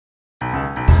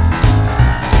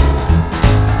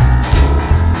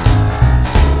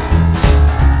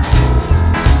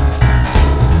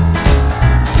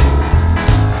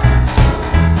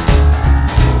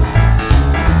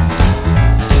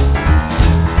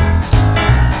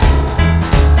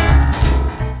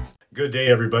Good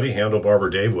day, everybody.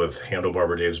 Handlebarber Dave with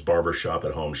Handlebarber Dave's Barbershop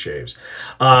at Home Shaves.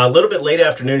 A little bit late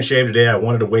afternoon shave today. I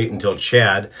wanted to wait until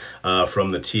Chad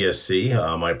from the TSC,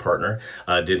 my partner,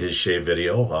 did his shave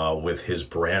video with his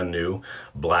brand new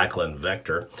Blackland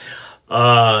Vector.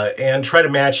 And try to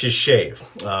match his shave.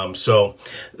 So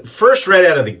first, right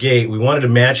out of the gate, we wanted to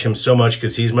match him so much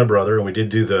because he's my brother, and we did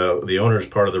do the owner's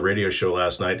part of the radio show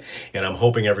last night, and I'm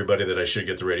hoping everybody that I should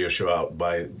get the radio show out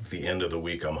by the end of the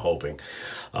week, I'm hoping.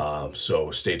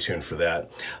 So stay tuned for that.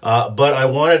 But I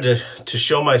wanted to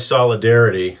show my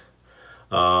solidarity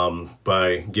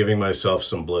by giving myself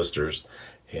some blisters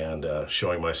and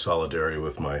showing my solidarity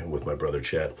with my brother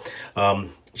Chad.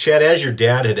 Chad, as your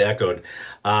dad had echoed,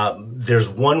 there's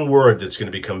one word that's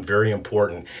going to become very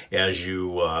important as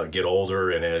you get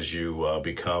older and as you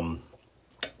become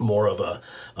more of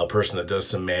a person that does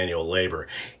some manual labor.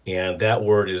 And that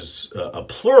word is a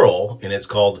plural, and it's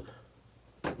called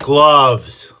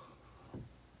gloves.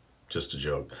 Just a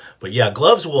joke. But yeah,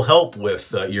 gloves will help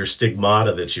with your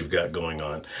stigmata that you've got going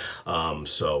on.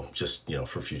 So just, you know,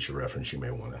 for future reference, you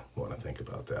may want to think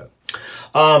about that.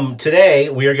 Today,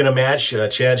 we are going to match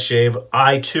Chad's shave.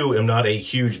 I, too, am not a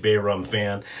huge bay rum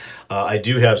fan. I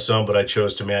do have some, but I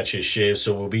chose to match his shave.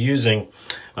 So we'll be using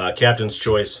Captain's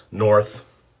Choice North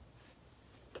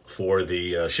for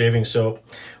the shaving soap.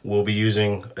 We'll be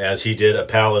using, as he did, a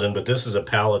Paladin, but this is a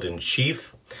Paladin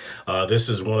Chief. This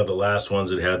is one of the last ones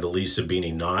that had the Lisa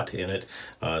Beanie knot in it.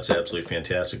 It's absolutely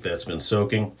fantastic. That's been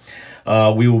soaking.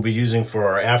 We will be using for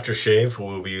our aftershave, we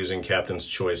will be using Captain's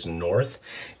Choice North.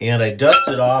 And I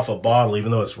dusted off a bottle,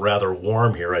 even though it's rather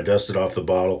warm here, I dusted off the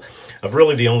bottle of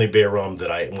really the only bay rum that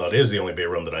well, it is the only bay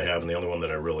rum that I have and the only one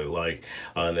that I really like.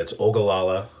 And it's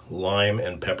Ogallala Lime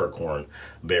and Peppercorn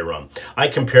Bay Rum. I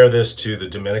compare this to the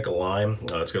Dominica Lime.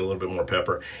 It's got a little bit more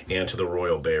pepper, and to the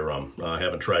Royal Bay Rum. I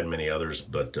haven't tried many others,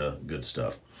 but good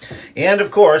stuff. And of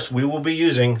course, we will be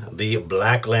using the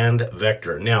Blackland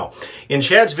Vector. Now, in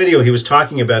Chad's video, he was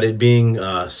talking about it being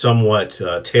somewhat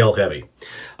tail heavy.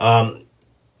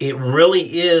 It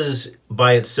really is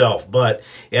by itself, but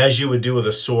as you would do with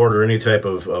a sword or any type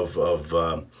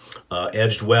of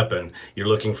edged weapon, you're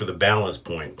looking for the balance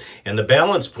point. And the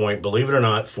balance point, believe it or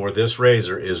not, for this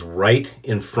razor is right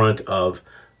in front of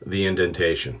the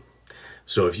indentation.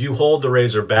 So if you hold the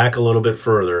razor back a little bit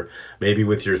further, maybe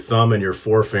with your thumb and your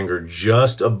forefinger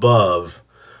just above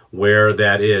where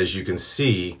that is, you can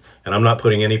see, and I'm not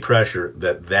putting any pressure,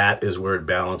 that is where it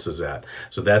balances at.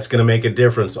 So that's going to make a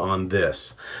difference on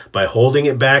this. By holding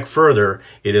it back further,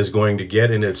 it is going to get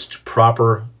in its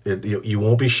proper, you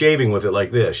won't be shaving with it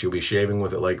like this. You'll be shaving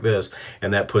with it like this,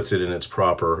 and that puts it in its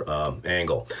proper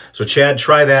angle. So Chad,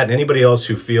 try that, and anybody else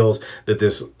who feels that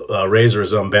this razor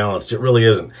is unbalanced, it really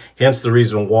isn't. Hence the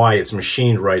reason why it's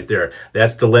machined right there.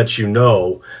 That's to let you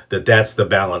know that that's the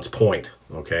balance point.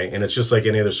 Okay, and it's just like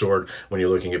any other sword when you're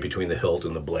looking at between the hilt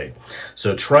and the blade.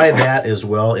 So try that as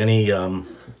well. Any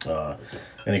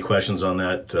questions on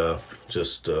that,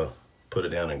 just put it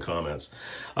down in comments.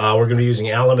 We're going to be using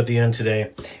alum at the end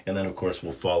today, and then of course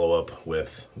we'll follow up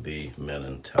with the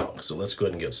Men & Talc. So let's go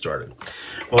ahead and get started.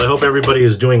 Well, I hope everybody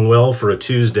is doing well for a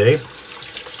Tuesday.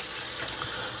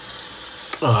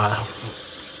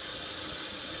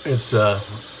 It's a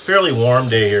fairly warm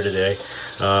day here today.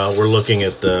 We're looking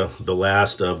at the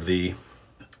last of the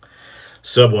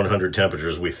sub 100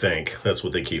 temperatures, we think. That's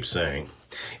what they keep saying.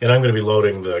 And I'm going to be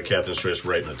loading the Captain's Choice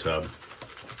right in the tub.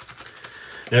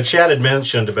 Now, Chad had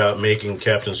mentioned about making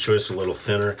Captain's Choice a little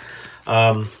thinner.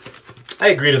 I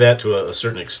agree to that to a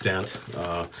certain extent.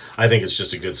 I think it's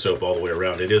just a good soap all the way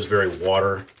around. It is very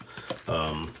water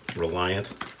reliant.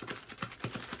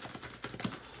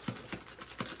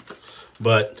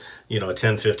 But, you know, a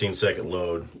 10-15 second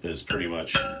load is pretty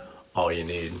much all you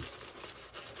need.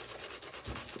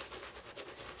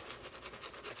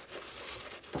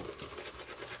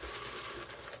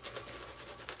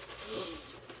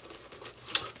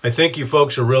 I think you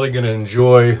folks are really going to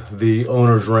enjoy the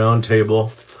Owner's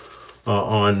Roundtable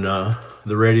on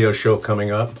the radio show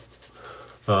coming up.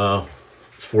 It's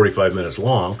 45 minutes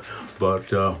long,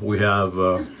 but we had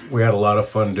a lot of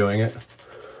fun doing it.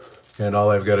 And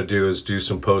all I've got to do is do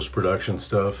some post-production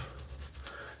stuff,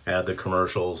 add the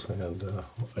commercials, and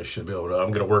I should be able to.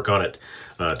 I'm going to work on it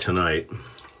tonight,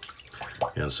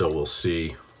 and so we'll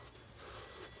see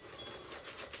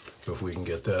if we can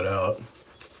get that out.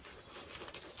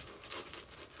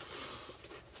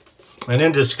 And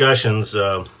in discussions,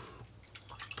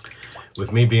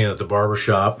 with me being at the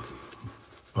barbershop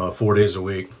 4 days a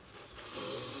week,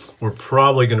 we're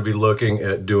probably going to be looking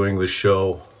at doing the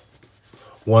show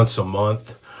once a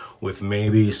month with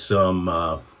maybe some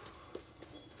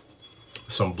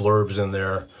blurbs in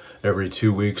there every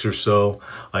 2 weeks or so.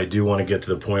 I do want to get to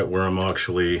the point where I'm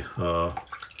actually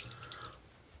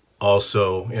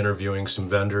also interviewing some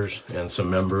vendors and some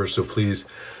members. So please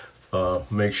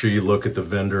make sure you look at the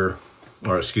vendor,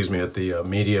 or excuse me, at the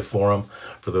media forum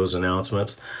for those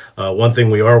announcements. One thing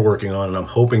we are working on, and I'm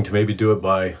hoping to maybe do it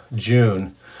by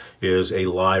June, is a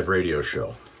live radio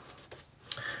show.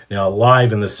 Now,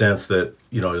 live in the sense that,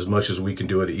 you know, as much as we can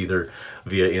do it either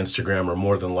via Instagram or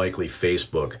more than likely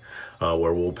Facebook,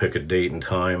 where we'll pick a date and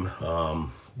time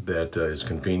that is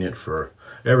convenient for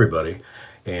everybody,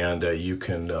 and you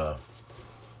can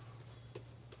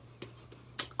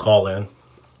call in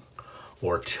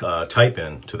or type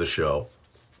in to the show,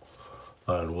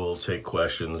 and we'll take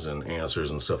questions and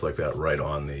answers and stuff like that right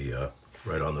on the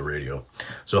radio.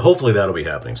 So hopefully that'll be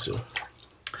happening soon.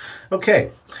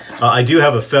 Okay, I do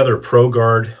have a Feather Pro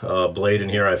Guard blade in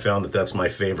here. I found that that's my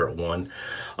favorite one,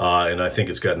 and I think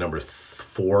it's got number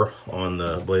 4 on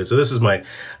the blade. So this is my, I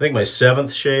think my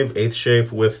 7th shave, 8th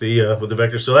shave with the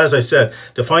Vector. So as I said,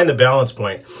 to find the balance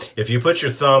point, if you put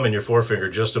your thumb and your forefinger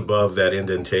just above that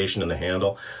indentation in the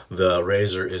handle, the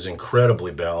razor is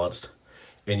incredibly balanced,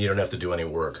 and you don't have to do any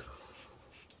work.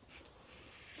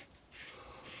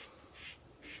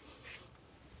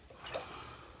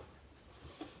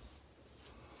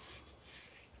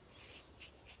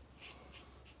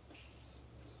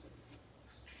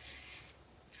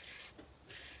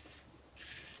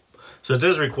 So it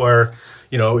does require,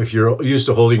 you know, if you're used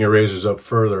to holding your razors up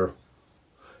further,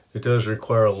 it does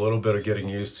require a little bit of getting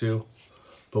used to.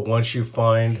 But once you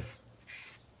find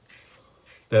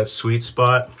that sweet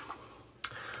spot,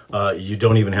 you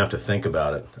don't even have to think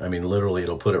about it. I mean, literally,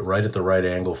 it'll put it right at the right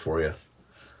angle for you.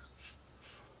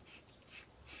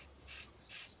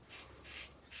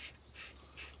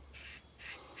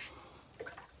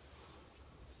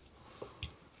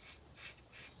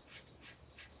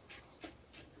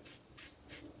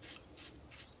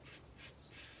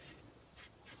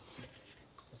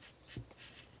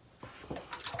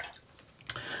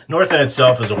 North in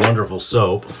itself is a wonderful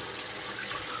soap.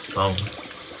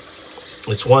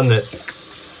 It's one that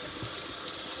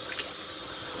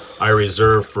I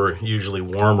reserve for usually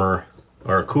warmer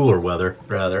or cooler weather,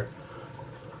 rather,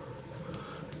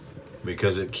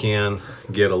 because it can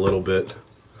get a little bit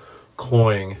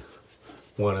cloying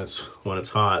when it's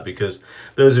hot. Because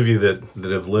those of you that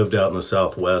have lived out in the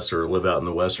Southwest or live out in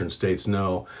the western states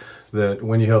know that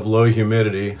when you have low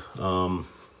humidity,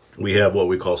 we have what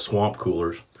we call swamp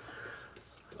coolers.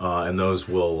 And those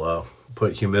will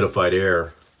put humidified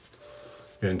air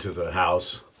into the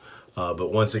house.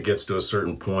 But once it gets to a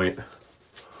certain point,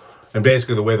 and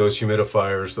basically the way those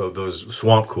humidifiers, those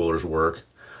swamp coolers work,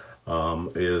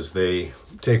 is they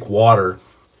take water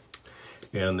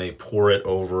and they pour it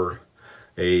over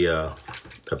a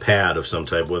pad of some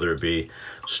type, whether it be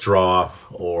straw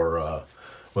or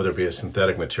whether it be a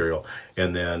synthetic material.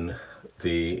 And then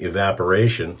the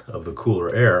evaporation of the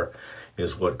cooler air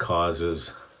is what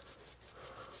causes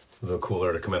the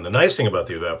cooler to come in. The nice thing about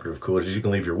the evaporative coolers is you can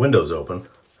leave your windows open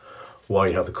while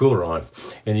you have the cooler on,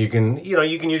 and you can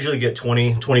usually get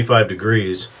 20-25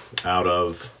 degrees out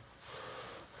of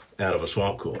a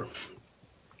swamp cooler.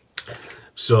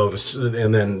 So this,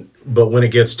 and then, but when it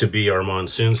gets to be our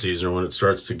monsoon season, or when it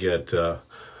starts to get a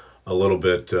little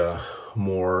bit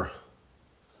more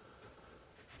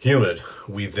humid,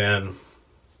 we then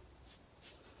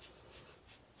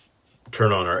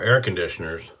turn on our air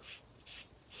conditioners,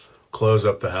 close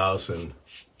up the house, and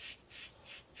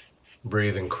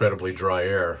breathe incredibly dry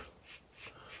air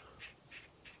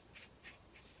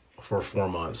for 4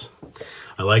 months.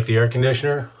 I like the air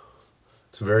conditioner.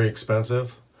 It's very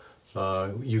expensive.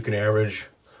 You can average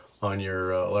on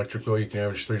your electric bill, you can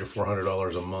average $300 to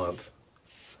 $400 a month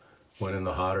when in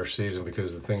the hotter season,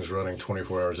 because the thing's running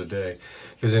 24 hours a day.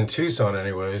 Because in Tucson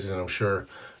anyways, and I'm sure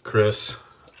Chris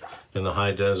in the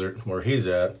high desert where he's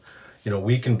at, you know,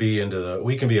 we can be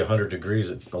 100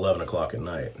 degrees at 11 o'clock at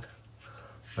night,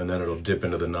 and then it'll dip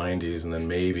into the 90s, and then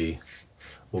maybe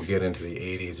we'll get into the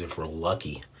 80s if we're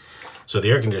lucky. So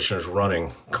the air conditioner's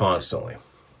running constantly.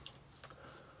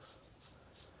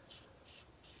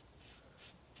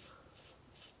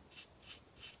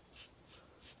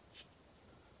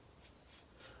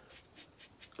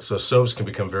 So soaps can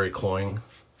become very cloying,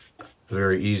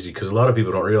 very easy, because a lot of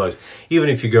people don't realize, even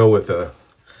if you go with a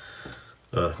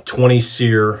 20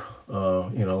 SEER,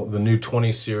 you know, the new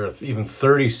 20 SEER, even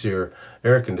 30 SEER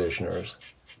air conditioners,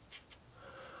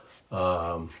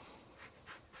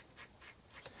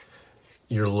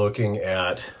 you're looking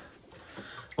at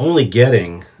only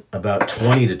getting about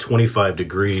 20 to 25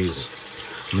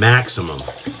 degrees maximum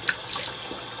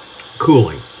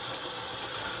cooling.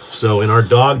 So in our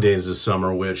dog days this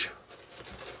summer, which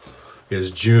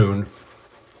is June,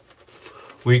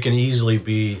 we can easily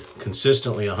be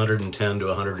consistently 110 to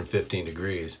 115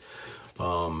 degrees.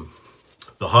 The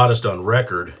hottest on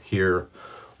record here,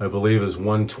 I believe, is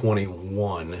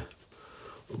 121,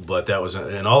 but that was,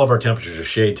 and all of our temperatures are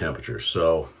shade temperatures.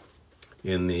 So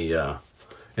in the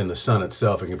sun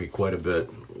itself, it can be quite a bit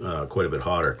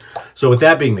hotter. So with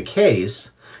that being the case,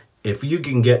 if you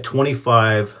can get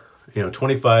 25,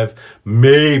 25,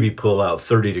 maybe pull out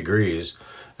 30 degrees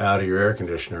out of your air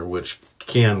conditioner, which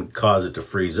can cause it to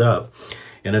freeze up,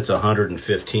 and it's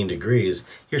 115 degrees,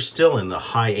 you're still in the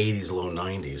high 80s, low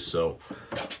 90s. So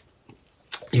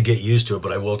you get used to it,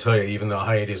 but I will tell you, even the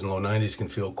high 80s and low 90s can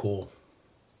feel cool.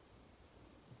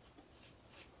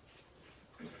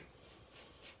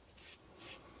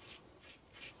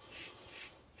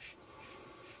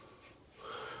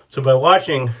 So by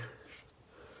watching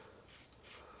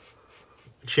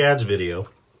Chad's video,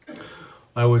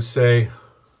 I would say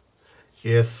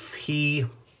if he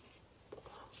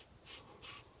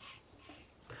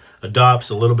adopts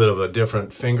a little bit of a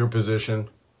different finger position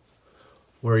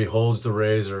where he holds the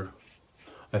razor,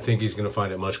 I think he's going to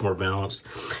find it much more balanced.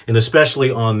 And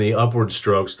especially on the upward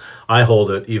strokes, I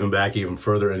hold it even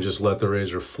further and just let the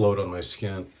razor float on my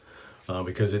skin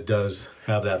because it does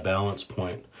have that balance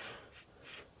point.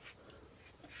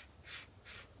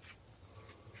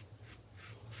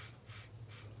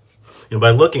 And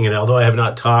by looking at it, although I have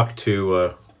not talked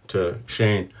to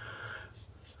Shane,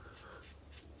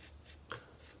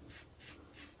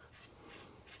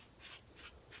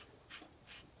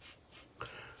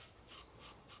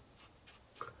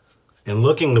 and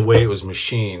looking the way it was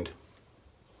machined,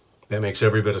 that makes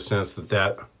every bit of sense that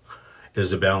that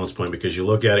is a balance point, because you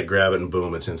look at it, grab it, and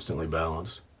boom, it's instantly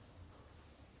balanced.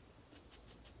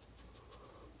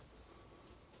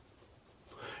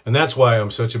 And that's why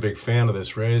I'm such a big fan of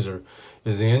this razor,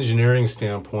 is the engineering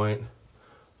standpoint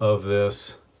of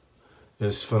this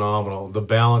is phenomenal. The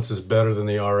balance is better than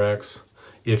the RX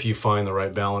if you find the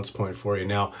right balance point for you.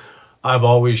 Now, I've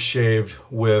always shaved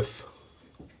with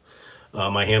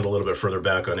my hand a little bit further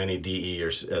back on any DE or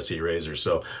SE razor.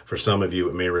 So for some of you,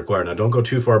 it may require, now don't go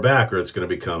too far back or it's going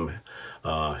to become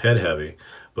head heavy.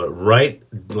 But right,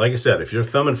 like I said, if your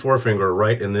thumb and forefinger are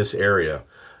right in this area,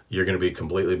 you're going to be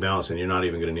completely balanced, and you're not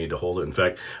even going to need to hold it. In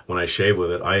fact, when I shave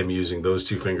with it, I am using those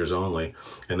two fingers only,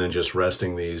 and then just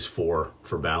resting these for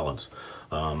balance.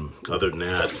 Other than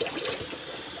that,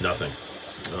 nothing.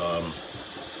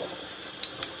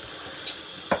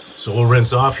 So we'll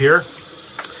rinse off here,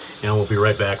 and we'll be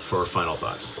right back for final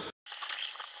thoughts.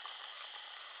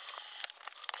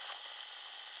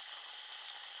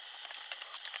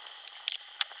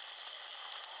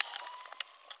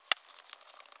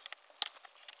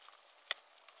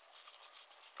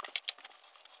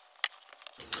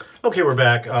 Okay, we're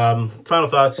back. Final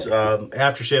thoughts.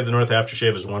 Aftershave, the North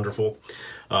Aftershave is wonderful.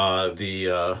 I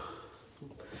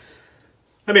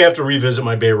may have to revisit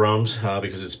my Bay Rums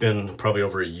because it's been probably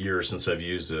over a year since I've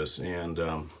used this, and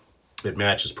it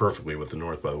matches perfectly with the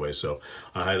North, by the way. So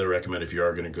I highly recommend, if you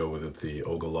are going to go with it, the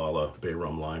Ogallala Bay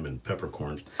Rum Lime and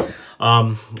Peppercorns.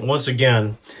 Once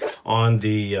again, on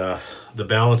the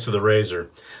balance of the razor,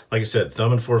 like I said,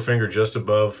 thumb and forefinger just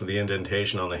above the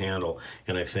indentation on the handle,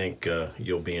 and I think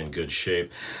you'll be in good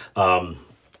shape. I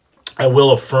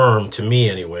will affirm, to me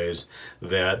anyways,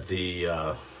 that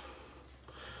the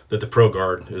Pro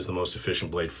Guard is the most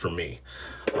efficient blade for me.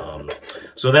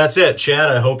 So that's it, Chad.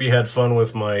 I hope you had fun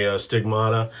with my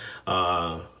Stigmata.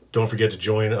 Don't forget to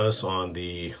join us on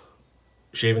the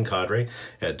Shaving Cadre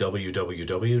at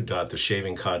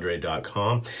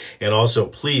www.theshavingcadre.com. And also,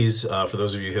 please, for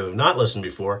those of you who have not listened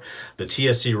before, the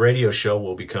TSC radio show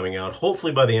will be coming out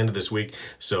hopefully by the end of this week.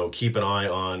 So keep an eye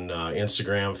on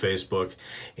Instagram, Facebook,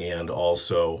 and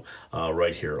also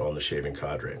right here on the Shaving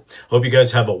Cadre. Hope you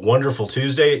guys have a wonderful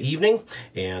Tuesday evening,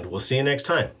 and we'll see you next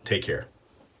time. Take care.